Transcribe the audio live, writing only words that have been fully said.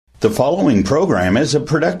The following program is a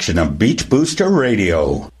production of Beach Booster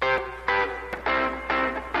Radio.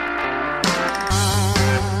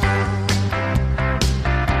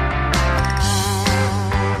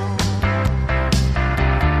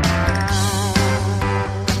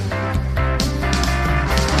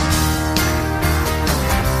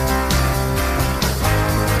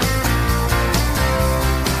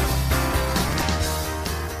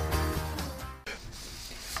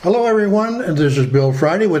 Hello everyone, and this is Bill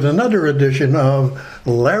Frieday with another edition of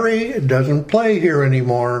Larry Doesn't Play Here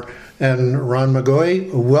Anymore. And Ron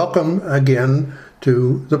McCoey, welcome again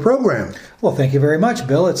to the program. Well, thank you very much,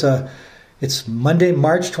 Bill. It's Monday,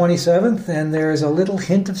 March 27th, and there's a little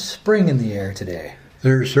hint of spring in the air today.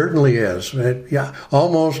 There certainly is.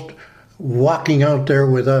 Almost walking out there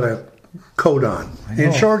without a coat on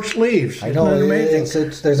and short sleeves. I know. Amazing.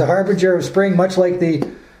 There's a harbinger of spring, much like the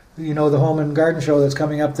Home and Garden Show that's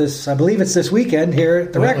coming up I believe it's this weekend here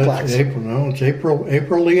at the Recplex. It's April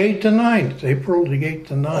the 8th to 9th. April the 8th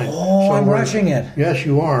to 9th. Oh, I'm rushing it. Yes,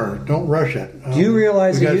 you are. Don't rush it. Do you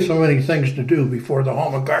realize we got so many things to do before the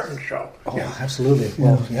Home and Garden Show? Oh, yeah. Absolutely.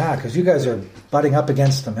 Well, yeah, because you guys are butting up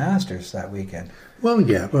against the Masters that weekend. Well,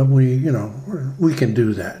 yeah, but we can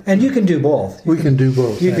do that. And you can do both. We can do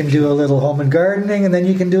both. You can do a little home and gardening, and then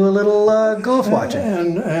you can do a little golf watching.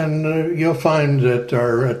 And you'll find that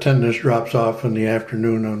our attendance drops off in the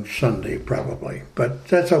afternoon on Sunday, probably. But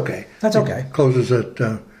that's okay. That's okay. It closes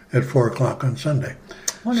at 4 o'clock on Sunday.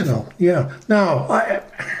 Wonderful. So, yeah. Now,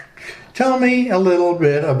 tell me a little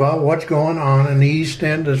bit about what's going on in the East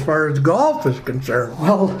End as far as golf is concerned.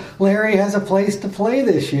 Well, Larry has a place to play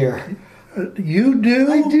this year. You do?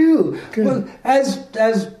 I do. Good. Well,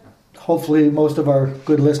 as hopefully most of our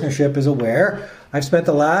good listenership is aware, I've spent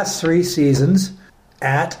the last 3 seasons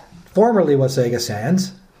at formerly Wasaga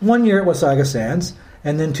Sands, 1 year at Wasaga Sands,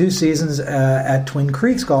 and then 2 seasons at Twin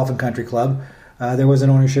Creeks Golf and Country Club. There was an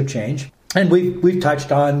ownership change, and we've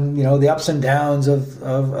touched on the ups and downs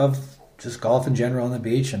of just golf in general on the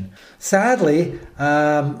beach. And sadly,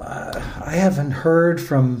 I haven't heard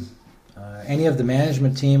from any of the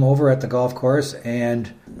management team over at the golf course,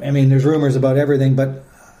 and I mean, there's rumors about everything, but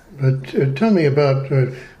tell me about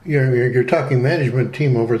you're talking management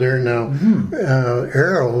team over there now. Mm-hmm.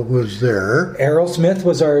 Errol was there. Errol Smith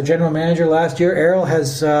was our general manager last year. Errol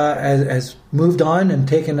has moved on and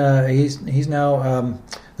taken he's now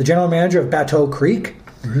the general manager of Bateau Creek,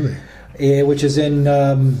 really, which is in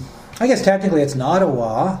I guess technically it's in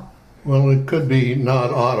Ottawa. Well, it could be not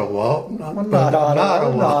Ottawa. Not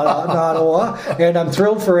Ottawa. And I'm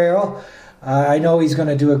thrilled for Errol. I know he's going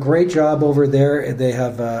to do a great job over there. They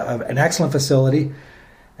have an excellent facility.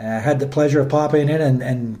 I had the pleasure of popping in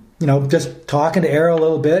and just talking to Errol a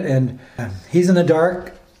little bit. And he's in the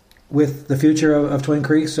dark with the future of Twin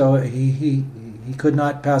Creeks, so he could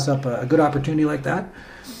not pass up a good opportunity like that.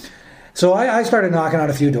 So I started knocking on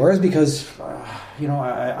a few doors because,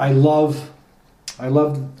 I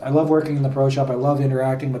love working in the pro shop. I love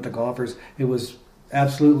interacting with the golfers. It was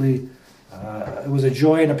absolutely, it was a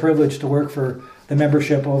joy and a privilege to work for the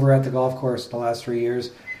membership over at the golf course the last 3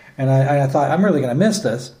 years. And I thought, I'm really going to miss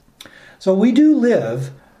this. So we do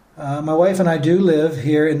live, my wife and I do live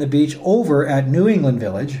here in the beach over at New England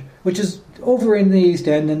Village, which is over in the East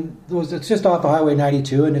End, and it's just off of Highway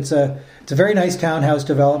 92, and it's a very nice townhouse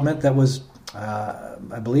development that was,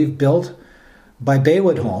 I believe, built by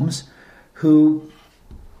Baywood Homes, who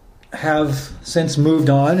have since moved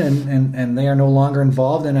on and they are no longer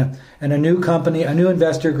involved. And a new company, a new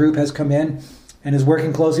investor group has come in and is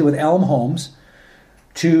working closely with Elm Homes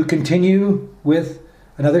to continue with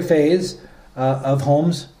another phase of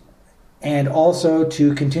homes and also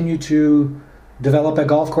to continue to develop a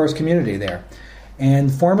golf course community there.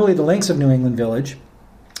 And formerly the Links of New England Village,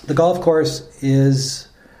 the golf course is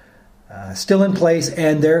still in place,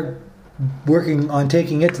 and they're working on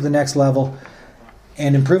taking it to the next level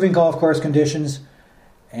and improving golf course conditions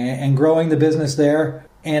and growing the business there.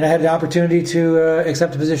 And I had the opportunity to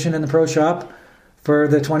accept a position in the pro shop for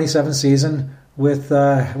the 27th season with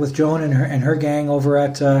Joan and her gang over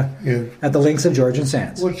at the Links of Georgian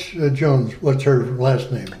Sands. What's her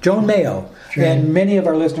last name? Joan Mayo. And many of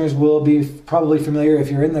our listeners will be probably familiar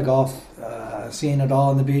if you're in the golf scene at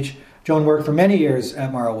all on the beach. Joan worked for many years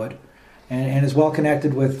at Marlwood and is well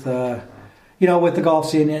connected with with the golf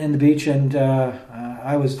scene in the beach, and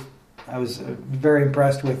I was very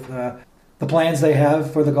impressed with the plans they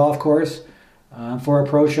have for the golf course, for a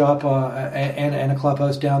pro shop and a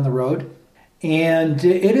clubhouse down the road. And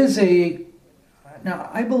it is Now,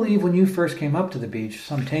 I believe when you first came up to the beach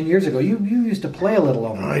some 10 years ago, you used to play a little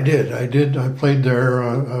over there. I did. I played there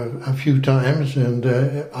a few times, and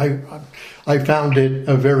I found it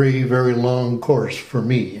a very, very long course for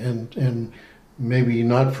me, and maybe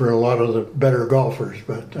not for a lot of the better golfers,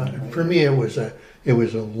 but for me it was a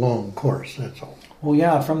long course. That's all. Well,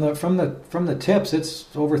 yeah, from the tips, it's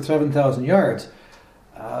over 7,000 yards.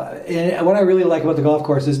 And what I really like about the golf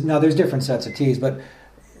course is, now there's different sets of tees, but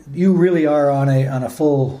you really are on a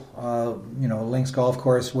full links golf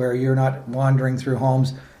course where you're not wandering through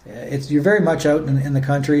homes. You're very much out in the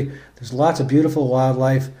country. There's lots of beautiful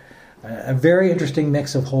wildlife, a very interesting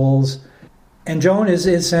mix of holes. And Joan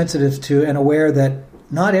is sensitive to and aware that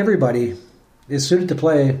not everybody is suited to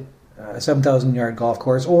play a 7,000 yard golf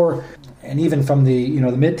course, and even from the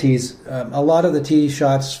the mid tees, a lot of the tee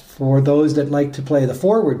shots for those that like to play the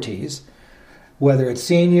forward tees, whether it's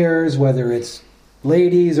seniors, whether it's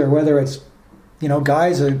ladies, or whether it's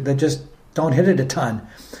guys that just don't hit it a ton.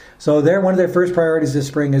 So one of their first priorities this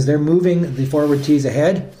spring is they're moving the forward tees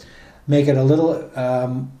ahead, make it a little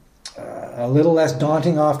less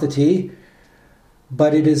daunting off the tee.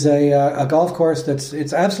 But it is a golf course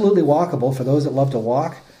it's absolutely walkable for those that love to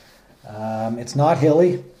walk. It's not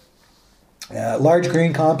hilly. Large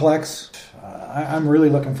green complex. I'm really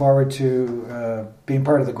looking forward to being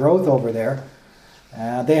part of the growth over there.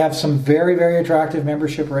 They have some very, very attractive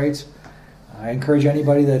membership rates. I encourage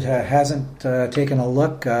anybody that hasn't taken a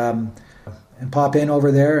look and pop in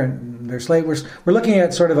over there. And their slate, we're looking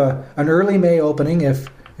at sort of an early May opening if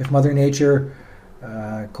Mother Nature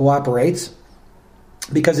cooperates,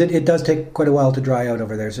 because it does take quite a while to dry out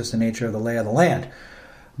over there. It's just the nature of the lay of the land.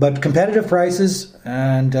 But competitive prices,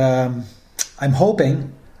 and I'm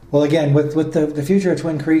hoping, well, again, with the future of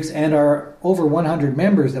Twin Creeks and our over 100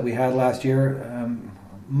 members that we had last year,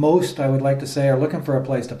 most, I would like to say, are looking for a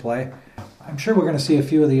place to play. I'm sure we're going to see a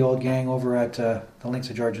few of the old gang over at the Links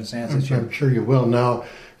of George and Sands this year. I'm sure you will. Now,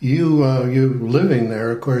 you living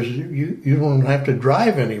there, of course, you don't have to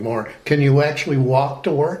drive anymore. Can you actually walk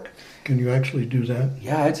to work? Can you actually do that?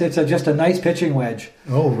 Yeah, it's just a nice pitching wedge.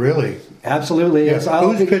 Oh, really? Absolutely. Yeah.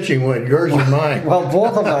 Who's pitching wedge? Yours or mine? Well,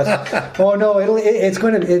 both of us. Oh no,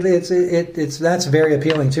 that's very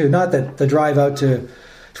appealing too. Not that the drive out to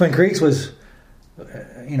Twin Creeks was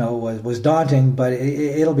daunting, but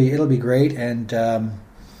it'll be great, and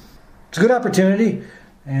it's a good opportunity,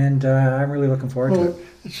 and I'm really looking forward to it.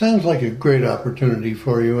 It sounds like a great opportunity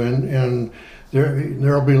for you, and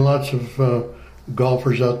there'll be lots of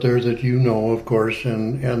golfers out there that of course,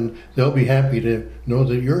 and they'll be happy to know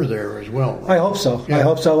that you're there as well. I hope so. Yeah. I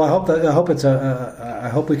hope so. I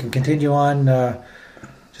hope we can continue on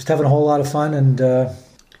just having a whole lot of fun, and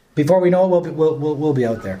before we know it, we'll be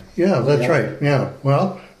out there. Yeah, that's right. Yeah.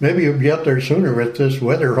 Well, maybe you'll be out there sooner if this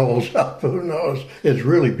weather holds up. Who knows? It's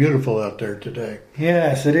really beautiful out there today.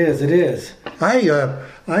 Yes, it is. It is.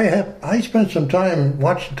 I spent some time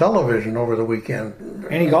watching television over the weekend.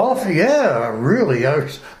 Any golf? Yeah, really.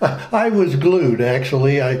 I was glued,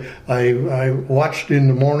 actually. I watched in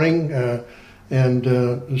the morning and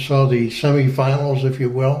saw the semifinals, if you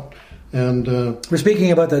will. And we're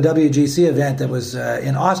speaking about the WGC event that was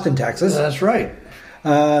in Austin, Texas. That's right.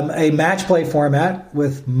 A match play format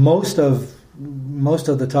with most of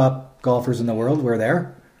the top golfers in the world were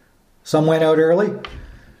there. Some went out early.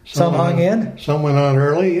 Some hung in. Some went out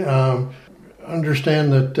early.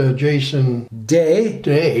 Understand that Jason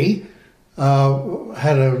Day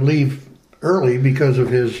had to leave early because of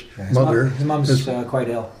his mother. His mom's quite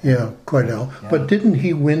ill. Yeah, quite ill. Yeah. But didn't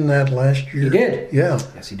he win that last year? He did. Yeah.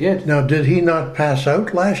 Yes, he did. Now, did he not pass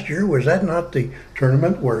out last year? Was that not the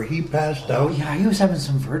tournament where he passed out? Yeah, he was having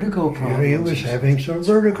some vertigo problems. Yeah, he was having some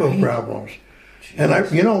vertigo problems.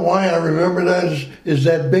 And you know why I remember that is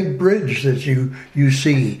that big bridge that you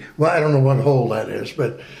see. Well, I don't know what hole that is,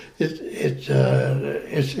 but it's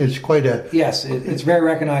quite a... Yes, it's very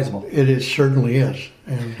recognizable. It certainly is.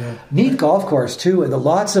 And neat golf course too. The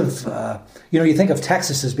lots of you think of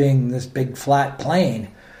Texas as being this big flat plain.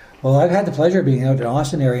 Well, I've had the pleasure of being out in the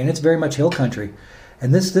Austin area, and it's very much hill country.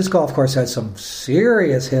 And this golf course has some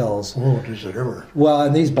serious hills. Oh, does it ever? Well,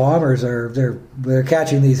 and these bombers they're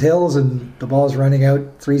catching these hills, and the ball's running out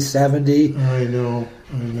 370. I know.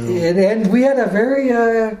 And we had a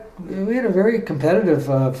very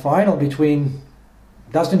competitive final between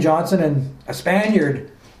Dustin Johnson and a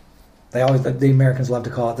Spaniard. The Americans love to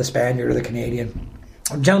call it the Spaniard or the Canadian.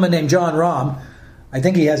 A gentleman named John Rahm. I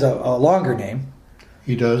think he has a longer name.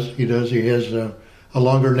 He does. He has a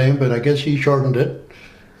longer name, but I guess he shortened it.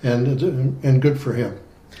 And good for him.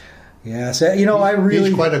 Yeah, so, I really...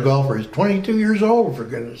 He's quite a golfer. He's 22 years old, for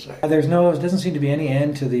goodness sake. There doesn't seem to be any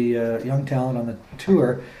end to the young talent on the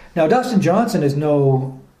tour. Now, Dustin Johnson is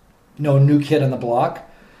no new kid on the block.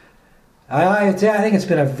 I think it's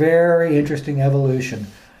been a very interesting evolution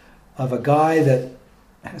of a guy that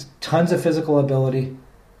has tons of physical ability,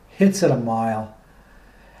 hits at a mile.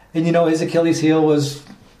 And, his Achilles heel was,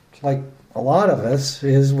 like a lot of us,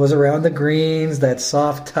 was around the greens, that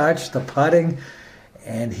soft touch, the putting.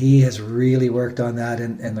 And he has really worked on that,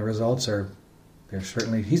 and the results they're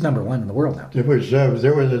certainly, he's number one in the world now. There was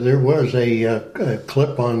a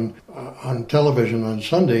clip on television on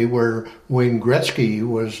Sunday where Wayne Gretzky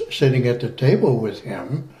was sitting at the table with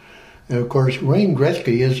him. And of course, Wayne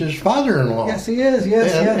Gretzky is his father-in-law. Yes, he is.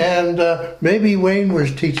 Yes, and maybe Wayne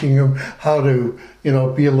was teaching him how to,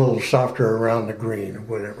 be a little softer around the green or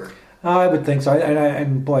whatever. I would think so.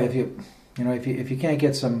 And boy, if you can't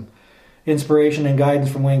get some inspiration and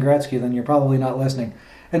guidance from Wayne Gretzky, then you're probably not listening.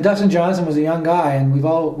 And Dustin Johnson was a young guy, and we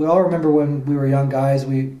all remember when we were young guys,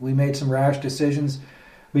 we made some rash decisions.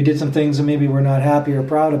 We did some things that maybe we're not happy or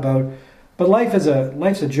proud about. But life's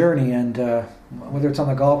a journey, and whether it's on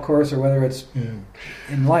the golf course or whether it's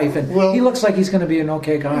in life, and he looks like he's going to be an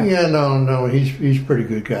okay guy. Yeah, no, he's a pretty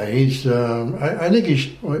good guy. He's I think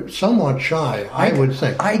he's somewhat shy. I would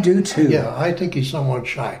think. I do too. Yeah, I think he's somewhat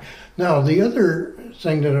shy. Now the other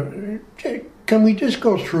thing can we just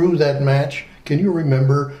go through that match? Can you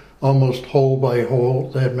remember almost hole by hole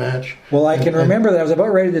that match? Well, I can remember that I was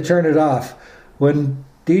about ready to turn it off when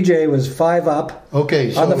DJ was 5 up.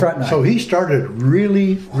 Okay, on the front nine. So he started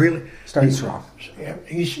really strong.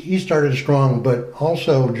 He started strong, but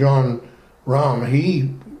also John Rahm,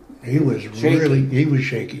 he was shaky.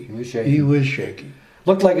 He was shaky.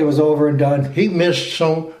 Looked like it was over and done. He missed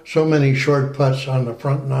so many short putts on the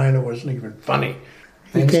front nine, it wasn't even funny.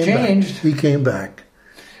 Things changed. He came back.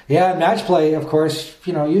 Yeah, match play, of course,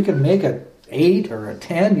 you can make an 8 or a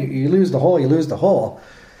 10. You lose the hole, you lose the hole.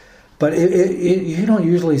 But you don't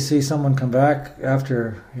usually see someone come back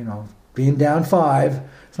after, being down 5.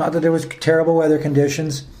 It's not that there was terrible weather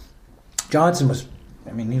conditions. Johnson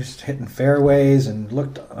he was hitting fairways and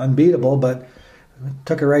looked unbeatable, but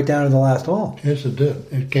took it right down to the last hole. Yes, it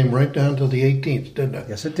did. It came right down to the 18th, didn't it?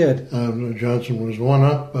 Yes, it did. Johnson was 1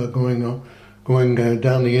 up, going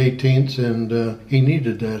down the 18th, and he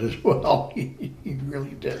needed that as well. He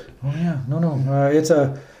really did. Oh yeah,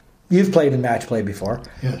 no. You've played in match play before.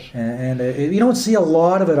 Yes. And you don't see a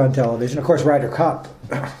lot of it on television. Of course, Ryder Cup.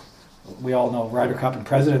 We all know Ryder Cup and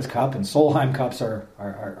President's Cup and Solheim Cups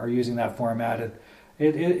are using that format.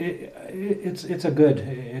 It's a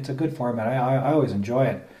good format. I always enjoy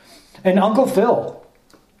it. And Uncle Phil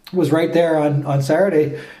was right there on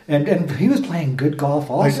Saturday, and he was playing good golf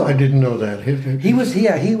also. I didn't know that. He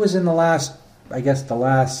was in the last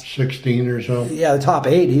 16 or so. Yeah, the top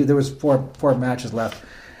 8. There was four matches left.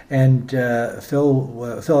 And Phil,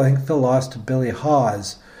 I think Phil lost to Billy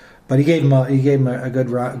Hawes, but he gave him a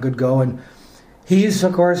good go, and he's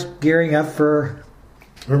of course gearing up for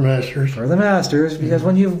the Masters, because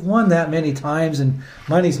when you've won that many times and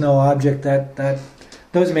money's no object, that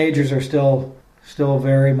those majors are still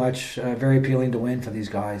very much very appealing to win for these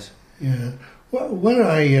guys. Yeah, well,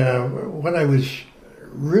 what I was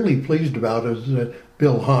really pleased about is that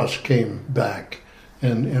Bill Haas came back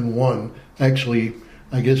and won. Actually,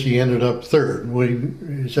 I guess he ended up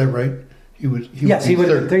 3rd. Is that right? He would have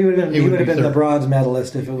been the bronze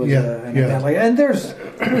medalist if it was an event like that. And there's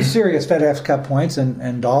serious FedEx Cup points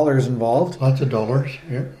and dollars involved. Lots of dollars.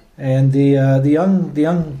 Yeah. And the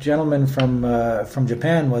young gentleman from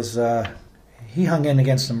Japan was he hung in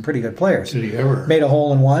against some pretty good players. Did he ever? Made a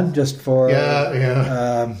hole in one just for to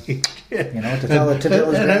tell his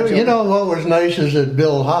grandchildren. What was nice is that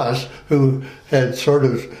Bill Haas, who had sort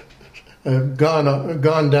of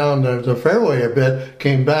gone down the fairway a bit,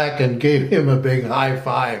 came back and gave him a big high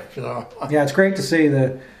five. Yeah, it's great to see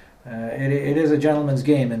that it is a gentleman's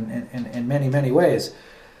game in many, many ways.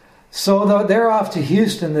 So they're off to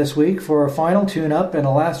Houston this week for a final tune-up and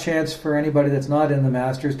a last chance for anybody that's not in the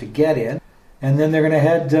Masters to get in, and then they're going to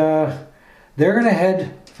head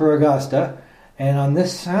for Augusta. And on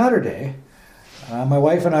this Saturday, my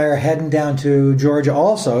wife and I are heading down to Georgia,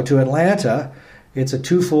 also to Atlanta. It's a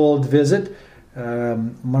twofold visit.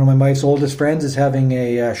 One of my wife's oldest friends is having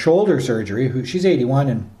a shoulder surgery. She's 81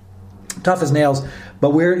 and tough as nails,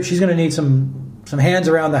 but she's going to need some hands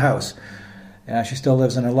around the house. She still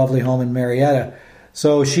lives in a lovely home in Marietta.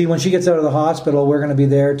 So when she gets out of the hospital, we're going to be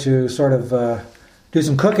there to sort of do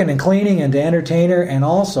some cooking and cleaning and to entertain her, and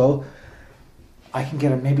also I can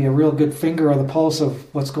get maybe a real good finger on the pulse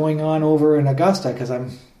of what's going on over in Augusta, because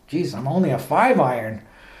I'm only a 5-iron.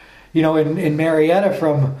 in Marietta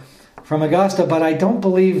from Augusta, but I don't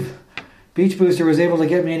believe Beach Booster was able to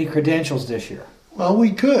get me any credentials this year. Well,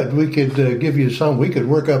 we could give you some. We could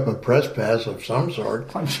work up a press pass of some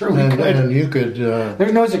sort. I'm sure we could. And you could.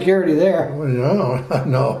 There's no security there.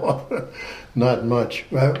 No, not much.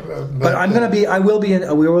 But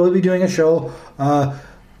we will be doing a show.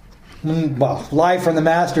 Live from the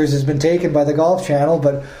Masters has been taken by the Golf Channel,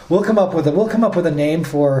 but we'll come up with a name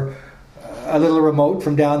for a little remote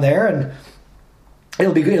from down there, and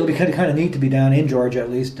it'll be kind of neat to be down in Georgia, at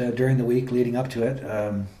least during the week leading up to it.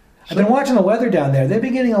 I've been watching the weather down there. They've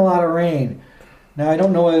been getting a lot of rain. Now, I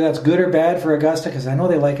don't know whether that's good or bad for Augusta, because I know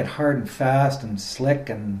they like it hard and fast and slick,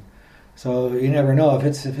 and so you never know. If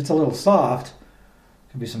it's a little soft,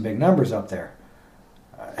 could be some big numbers up there.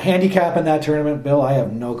 Handicap in that tournament, Bill, I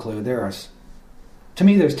have no clue. To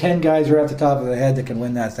me, there's 10 guys right off the top of the head that can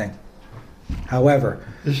win that thing. However,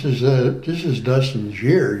 this is Dustin's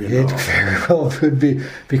year. It very well could be,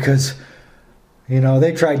 because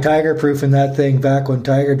they tried tiger-proofing that thing back when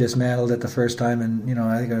Tiger dismantled it the first time, and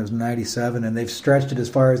I think it was '97, and they've stretched it as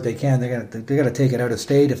far as they can. They got to take it out of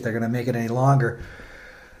state if they're going to make it any longer.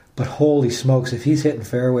 But holy smokes, if he's hitting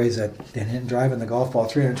fairways and driving the golf ball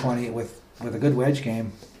 320 with a good wedge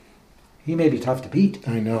game, he may be tough to beat.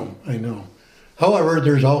 I know. However,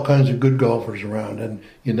 there's all kinds of good golfers around, and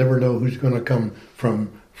you never know who's going to come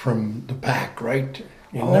from the pack, right?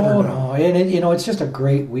 You never know. And it's just a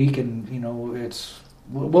great week, and we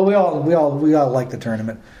all like the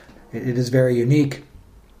tournament. It is very unique.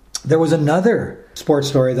 There was another sports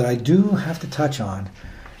story that I do have to touch on,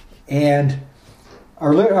 and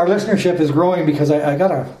our listenership is growing because I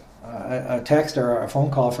got a text or a phone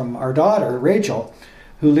call from our daughter Rachel,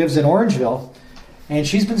 who lives in Orangeville, and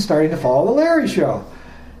she's been starting to follow the Larry Show,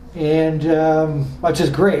 and which is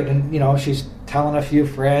great. And she's telling a few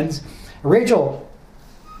friends. Rachel,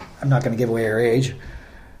 I'm not going to give away her age,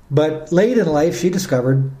 but late in life she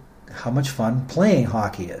discovered how much fun playing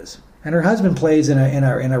hockey is. And her husband plays in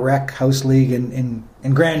a rec house league in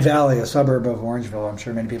Grand Valley, a suburb of Orangeville. I'm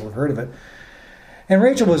sure many people have heard of it. And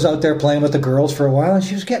Rachel was out there playing with the girls for a while, and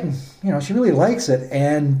she was getting, she really likes it.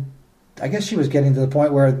 And I guess she was getting to the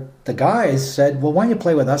point where the guys said, well, why don't you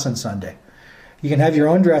play with us on Sunday? You can have your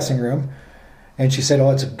own dressing room. And she said,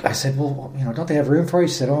 I said, well, don't they have room for you?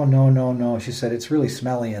 She said, oh, no. She said, it's really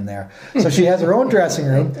smelly in there. So she has her own dressing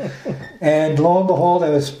room. And lo and behold,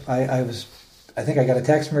 I think I got a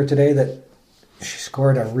text from her today that she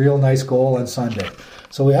scored a real nice goal on Sunday.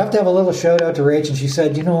 So we have to have a little shout out to Rach. And she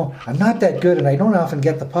said, I'm not that good, and I don't often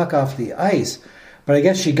get the puck off the ice. But I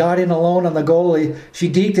guess she got in alone on the goalie. She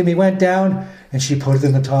deked him. He went down, and she put it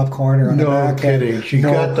in the top corner on the back. No kidding. She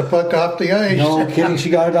got the puck off the ice. No kidding. She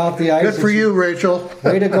got it off the ice. Good for you, Rachel.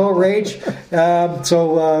 Way to go, Rach.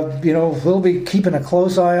 We'll be keeping a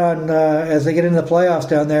close eye on as they get into the playoffs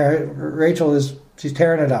down there. Rachel she's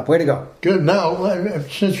tearing it up. Way to go. Good. Now,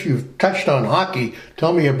 since you've touched on hockey,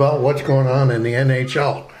 tell me about what's going on in the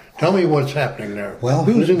NHL. Tell me what's happening there. Well,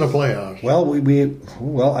 who's in the playoffs?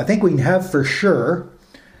 Well, I think we have for sure.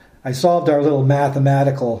 I solved our little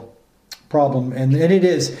mathematical problem, and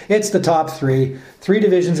it's the top three. 3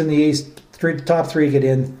 divisions in the East, top 3 get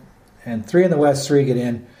in, and 3 in the West, 3 get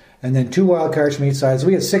in, and then 2 wild cards from each side. So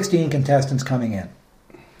we have 16 contestants coming in.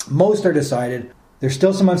 Most are decided. There's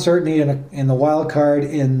still some uncertainty in the wild card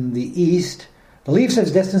in the East. The Leafs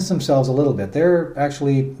have distanced themselves a little bit. They're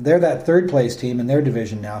that third place team in their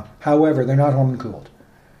division now. However, they're not home and cooled.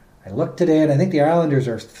 I looked today, and I think the Islanders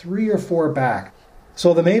are 3 or 4 back.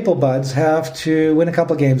 So the Maple Buds have to win a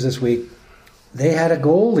couple games this week. They had a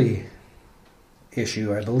goalie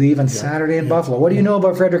issue, I believe, on Saturday in Buffalo. What do you know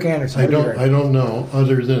about Frederick Anderson? I don't know,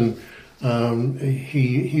 other than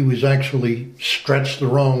he was actually stretched the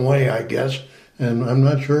wrong way, I guess, and I'm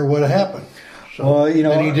not sure what happened. So,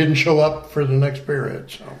 and he didn't show up for the next period.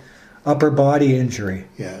 So. Upper body injury.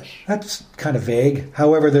 Yes. That's kind of vague.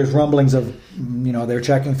 However, there's rumblings of, they're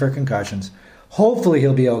checking for concussions. Hopefully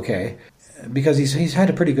he'll be okay, because he's had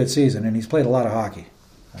a pretty good season and he's played a lot of hockey.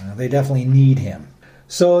 They definitely need him.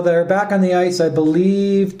 So they're back on the ice, I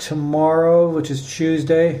believe, tomorrow, which is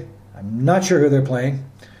Tuesday. I'm not sure who they're playing,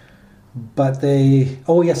 but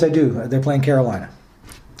yes, I do. They're playing Carolina,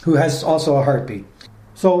 who has also a heartbeat.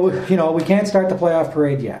 So, we can't start the playoff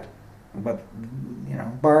parade yet, but,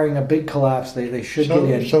 barring a big collapse, they should get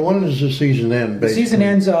in. So when does the season end, basically? The season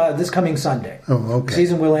ends this coming Sunday. Oh, okay. The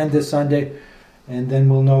season will end this Sunday, and then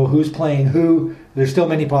we'll know who's playing who. There's still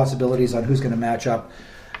many possibilities on who's going to match up.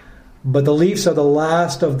 But the Leafs are the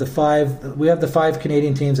last of the 5. We have the 5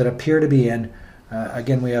 Canadian teams that appear to be in.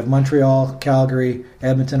 Again, we have Montreal, Calgary,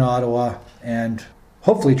 Edmonton, Ottawa, and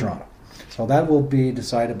hopefully Toronto. So that will be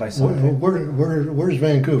decided by Sunday. Where's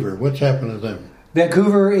Vancouver? What's happened to them?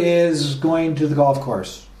 Vancouver is going to the golf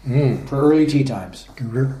course for early tee times.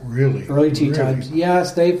 Really? Early tee times.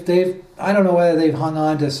 Yes, they've. I don't know whether they've hung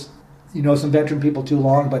on to, some veteran people too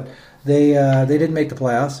long, but they didn't make the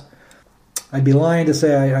playoffs. I'd be lying to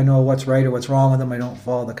say I know what's right or what's wrong with them. I don't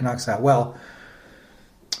follow the Canucks that well.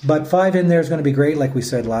 But 5 in there is going to be great, like we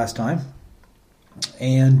said last time.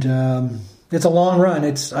 And it's a long run.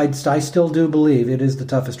 I still do believe it is the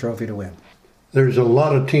toughest trophy to win. There's a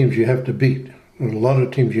lot of teams you have to beat. A lot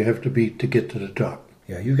of teams you have to beat to get to the top.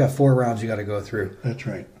 Yeah, you've got 4 rounds you got to go through. That's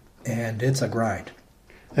right. And it's a grind.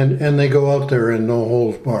 And they go out there in no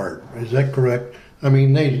holds barred. Is that correct? I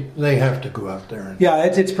mean, they have to go out there. Yeah,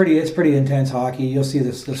 it's pretty intense hockey. You'll see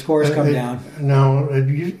the scores come down. Now, it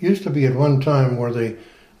used to be at one time where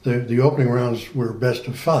the opening rounds were best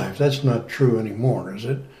of 5. That's not true anymore, is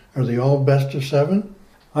it? Are they all best of 7?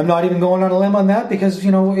 I'm not even going on a limb on that because,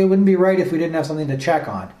 it wouldn't be right if we didn't have something to check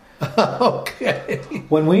on. Okay.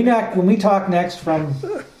 When we talk next from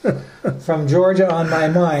Georgia on my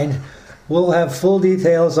mind, we'll have full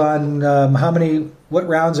details on what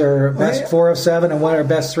rounds are best 4 of 7 and what are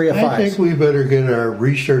best 3 of 5. I think we better get our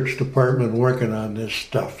research department working on this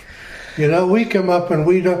stuff. We come up and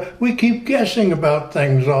we keep guessing about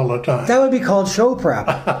things all the time. That would be called show prep.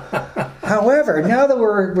 However, now that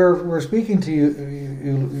we're speaking to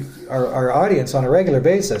you, our audience on a regular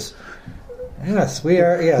basis. Yes, we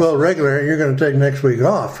are. Yes. Well, regular. You're going to take next week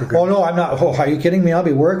off. Oh no, I'm not. Oh, are you kidding me? I'll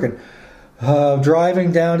be working,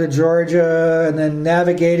 driving down to Georgia, and then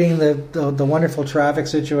navigating the wonderful traffic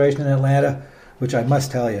situation in Atlanta, which I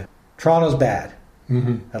must tell you, Toronto's bad.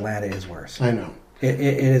 Mm-hmm. Atlanta is worse. I know. It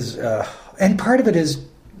is, and part of it is,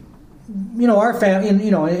 our family.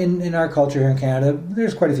 In our culture here in Canada,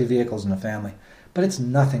 there's quite a few vehicles in the family, but it's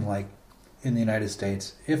nothing like in the United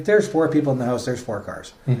States. If there's 4 people in the house, there's 4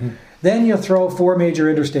 cars. Mm-hmm. Then you'll throw 4 major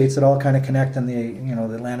interstates that all kind of connect in the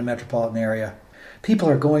Atlanta metropolitan area. People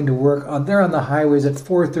are going to work they're on the highways at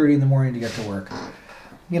 4:30 in the morning to get to work.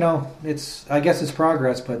 I guess it's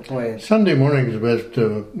progress, but boy, Sunday morning is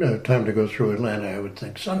the best time to go through Atlanta. I would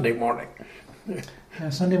think Sunday morning. Yeah,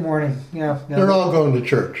 Sunday morning. Yeah, they're all going to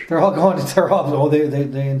church. They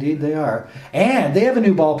indeed they are, and they have a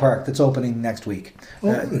new ballpark that's opening next week.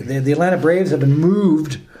 The Atlanta Braves have been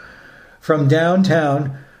moved from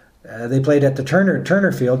downtown. They played at the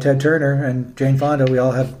Turner Field. Ted Turner and Jane Fonda. We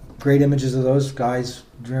all have great images of those guys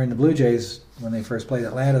during the Blue Jays when they first played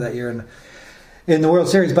Atlanta that year in the World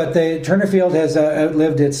Series. But the Turner Field has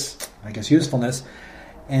outlived its, usefulness.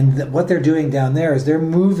 And what they're doing down there is they're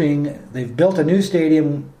moving. They've built a new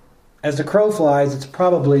stadium. As the crow flies, it's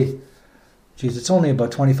probably, it's only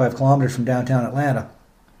about 25 kilometers from downtown Atlanta.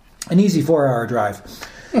 An easy 4-hour drive.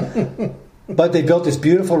 But they built this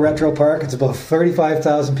beautiful retro park. It's about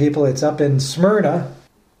 35,000 people. It's up in Smyrna.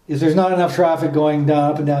 If there's not enough traffic going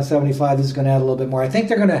up and down 75, this is going to add a little bit more. I think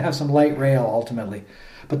they're going to have some light rail ultimately.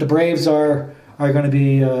 But the Braves are going to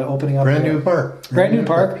be opening up brand new park. Brand new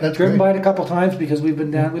park. That's driven great. by it a couple times because we've been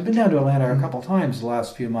down to Atlanta a couple times the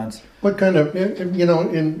last few months. What kind of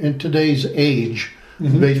in today's age,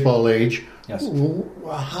 baseball age, yes.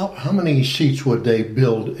 How many seats would they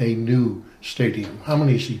build a new stadium? How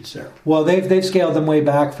many seats there? Well, they've scaled them way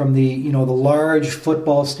back from the the large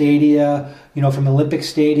football stadia, from Olympic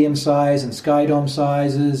Stadium size and Sky Dome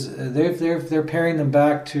sizes. They're paring them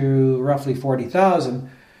back to roughly 40,000.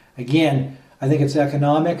 Again, I think it's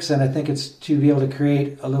economics, and I think it's to be able to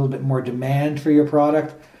create a little bit more demand for your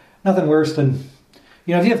product. Nothing worse than,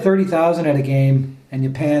 if you have 30,000 at a game and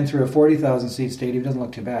you pan through a 40,000 seat stadium, it doesn't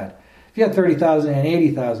look too bad. If you have 30,000 and an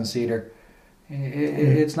 80,000 seater,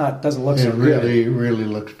 it's not doesn't look so good. It really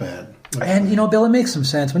looks bad. And Bill, it makes some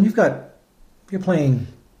sense when you're playing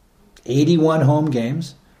 81 home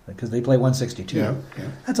games because they play 162. Yeah.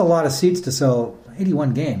 That's a lot of seats to sell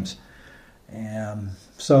 81 games.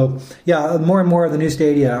 So more and more of the new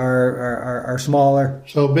stadia are smaller.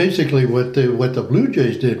 So basically, what the Blue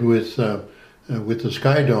Jays did with the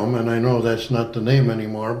Sky Dome, and I know that's not the name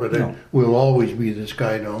anymore, but it will always be the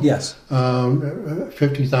Sky Dome. Yes,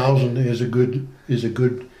 50,000 is a good.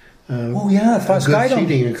 Sky Dome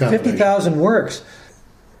 50,000 works.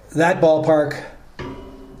 That ballpark,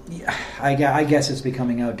 I guess it's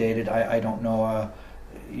becoming outdated. I don't know.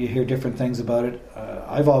 You hear different things about it.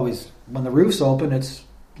 I've always, when the roof's open, it's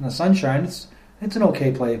in the sunshine. It's an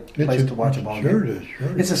okay place to watch a ball game. Sure it is.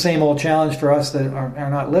 It's the same old challenge for us that are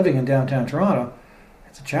not living in downtown Toronto.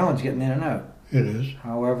 It's a challenge getting in and out. It is.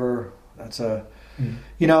 However, that's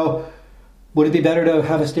would it be better to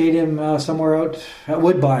have a stadium somewhere out at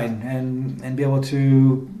Woodbine and be able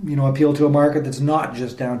to, appeal to a market that's not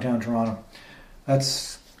just downtown Toronto?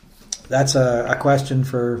 That's a question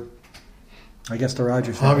for, I guess, the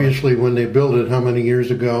Rogers family. Obviously, when they built it, how many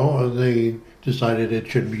years ago, they decided it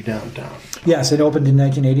should be downtown. Yes, it opened in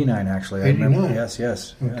 1989, actually. 89? I remember. Yes.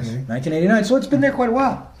 Okay. 1989, so it's been there quite a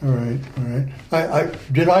while. All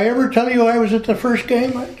right. Did I ever tell you I was at the first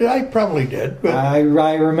game? I probably did. But I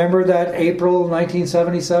remember that April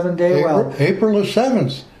 1977 day well. April the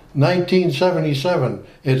 7th, 1977.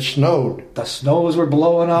 It snowed. The snows were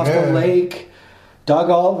blowing off the lake.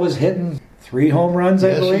 Doug Alt was hitting 3 home runs,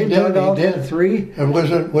 I believe. Doug Alt hit 3. And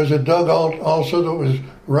was it Doug Alt also that was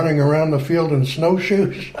running around the field in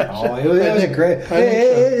snowshoes? It was great.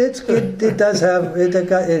 It's good. It does have. It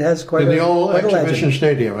has quite in the old exhibition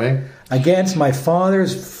stadium, eh? Against my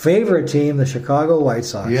father's favorite team, the Chicago White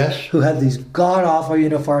Sox. Yes. Who had these god awful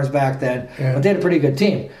uniforms back then, but they had a pretty good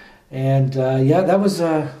team. And that was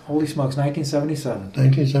holy smokes, 1977.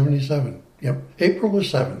 1977. Yep, April the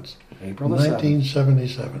 7th. April the 7th.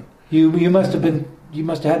 1977. You must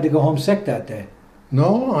have had to go home sick that day.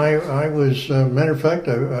 No, I was. Matter of fact,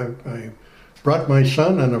 I brought my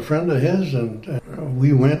son and a friend of his, and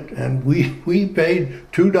we went and we paid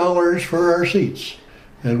 $2 for our seats,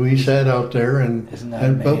 and we sat out there Isn't that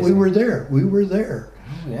amazing? But we were there. We were there.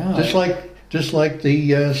 Oh, yeah. Just like the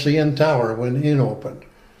CN Tower when it opened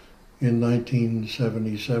in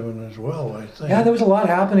 1977 as well. I think. Yeah, there was a lot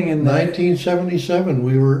happening in 1977.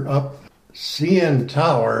 We were up CN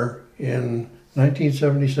Tower. In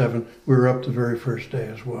 1977, we were up the very first day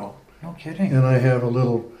as well. No kidding. And I have a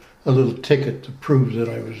little ticket to prove that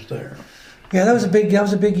I was there. Yeah, that was a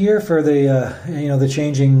big year for the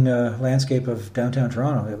changing landscape of downtown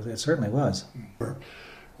Toronto. It certainly was.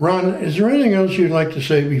 Ron, is there anything else you'd like to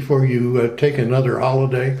say before you take another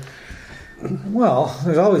holiday? Well,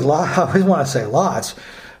 there's always lots. I always want to say lots,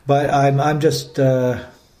 but I'm just I'm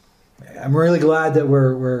really glad that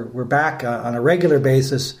we're back on a regular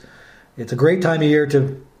basis. It's a great time of year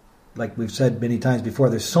to, like we've said many times before,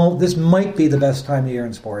 this might be the best time of year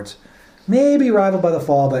in sports. Maybe rivaled by the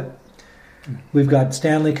fall, but we've got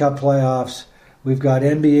Stanley Cup playoffs. We've got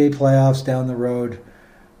NBA playoffs down the road.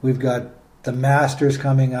 We've got the Masters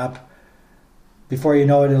coming up. Before you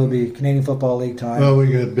know it, it'll be Canadian Football League time. Well,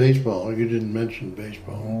 we got baseball. You didn't mention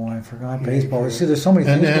baseball. Oh, I forgot baseball. See, there's so many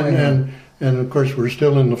things going on. And, of course, we're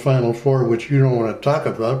still in the Final Four, which you don't want to talk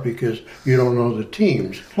about because you don't know the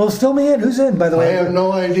teams. Well, fill me in. Who's in, by the way? I have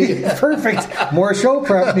no idea. Perfect. More show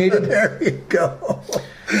prep needed. There you go.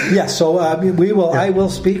 Yeah, so we will. I will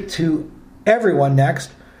speak to everyone next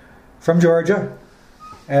from Georgia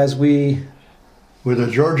as we... With a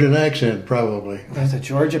Georgian accent, probably. With a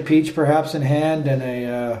Georgia peach perhaps in hand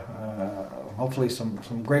and hopefully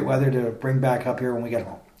some great weather to bring back up here when we get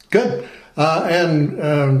home. Good.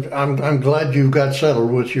 I'm glad you got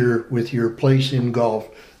settled with your place in golf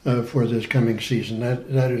for this coming season.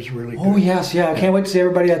 That is really good. Oh yes, yeah. I can't wait to see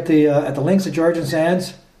everybody at the links at Georgian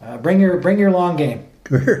Sands. Bring your long game.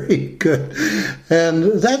 Very good.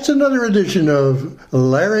 And that's another edition of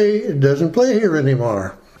Larry Doesn't Play Here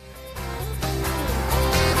Anymore.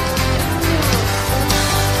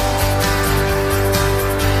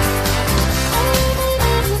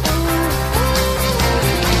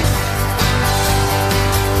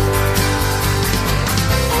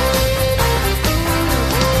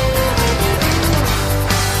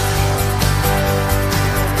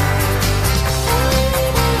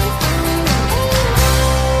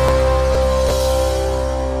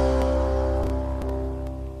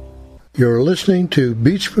 You're listening to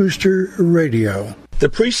Beach Booster Radio. The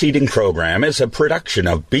preceding program is a production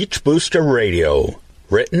of Beach Booster Radio.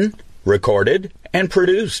 Written, recorded, and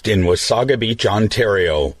produced in Wasaga Beach,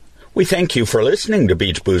 Ontario. We thank you for listening to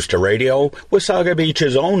Beach Booster Radio, Wasaga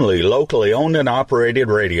Beach's only locally owned and operated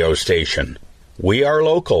radio station. We are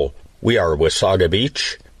local. We are Wasaga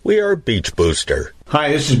Beach. We are Beach Booster.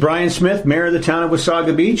 Hi, this is Brian Smith, Mayor of the town of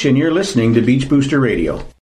Wasaga Beach, and you're listening to Beach Booster Radio.